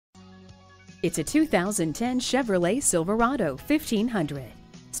It's a 2010 Chevrolet Silverado 1500.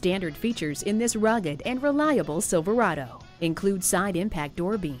 Standard features in this rugged and reliable Silverado include side impact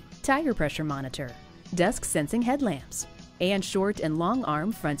door beam, tire pressure monitor, dusk sensing headlamps, and short and long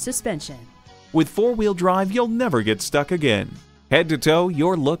arm front suspension. With four-wheel drive, you'll never get stuck again. Head to toe,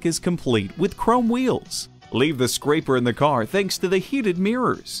 your look is complete with chrome wheels. Leave the scraper in the car thanks to the heated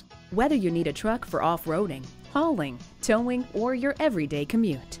mirrors. Whether you need a truck for off-roading, hauling, towing, or your everyday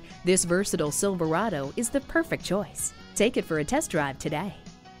commute, this versatile Silverado is the perfect choice. Take it for a test drive today.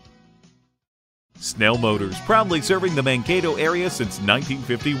 Snell Motors, proudly serving the Mankato area since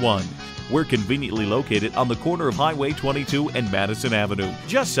 1951. We're conveniently located on the corner of Highway 22 and Madison Avenue,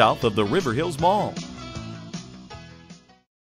 just south of the River Hills Mall.